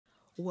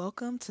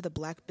Welcome to the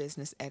Black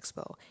Business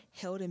Expo,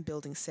 held in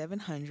Building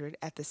 700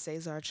 at the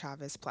Cesar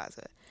Chavez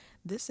Plaza.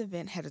 This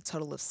event had a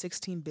total of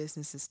 16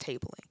 businesses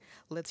tabling.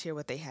 Let's hear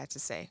what they had to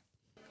say.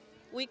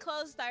 We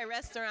closed our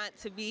restaurant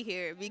to be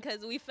here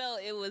because we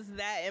felt it was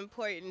that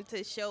important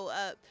to show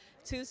up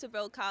to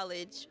Cabral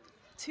College,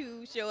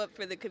 to show up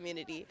for the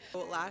community.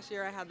 Last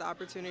year I had the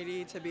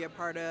opportunity to be a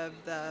part of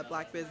the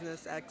Black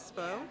Business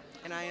Expo,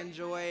 and I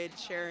enjoyed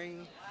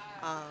sharing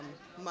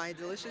my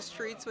delicious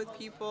treats with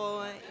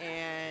people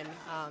and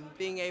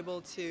being able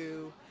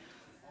to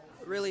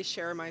really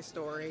share my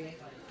story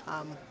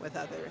with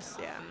others.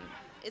 Yeah,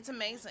 it's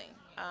amazing.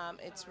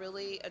 It's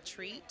really a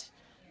treat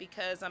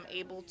because I'm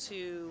able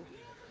to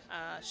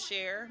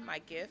share my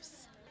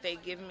gifts. They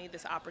give me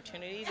this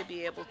opportunity to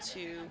be able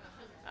to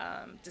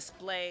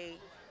display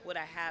what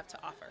I have to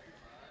offer.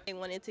 They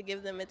wanted to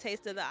give them a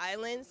taste of the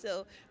island,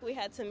 so we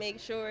had to make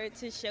sure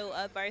to show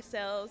up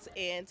ourselves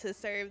and to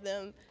serve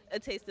them a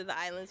taste of the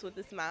islands with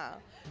a smile.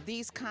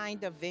 These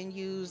kind of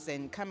venues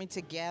and coming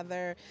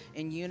together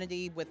in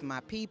unity with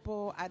my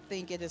people, I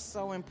think it is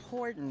so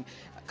important.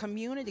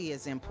 Community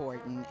is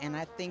important, and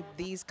I think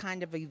these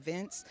kind of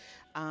events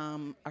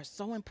are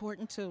so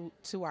important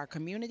to our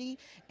community,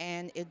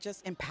 and it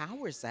just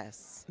empowers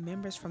us.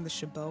 Members from the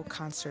Chabot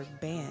Concert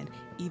Band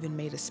even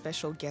made a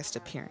special guest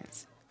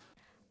appearance.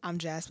 I'm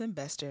Jasmine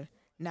Bester,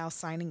 now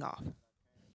signing off.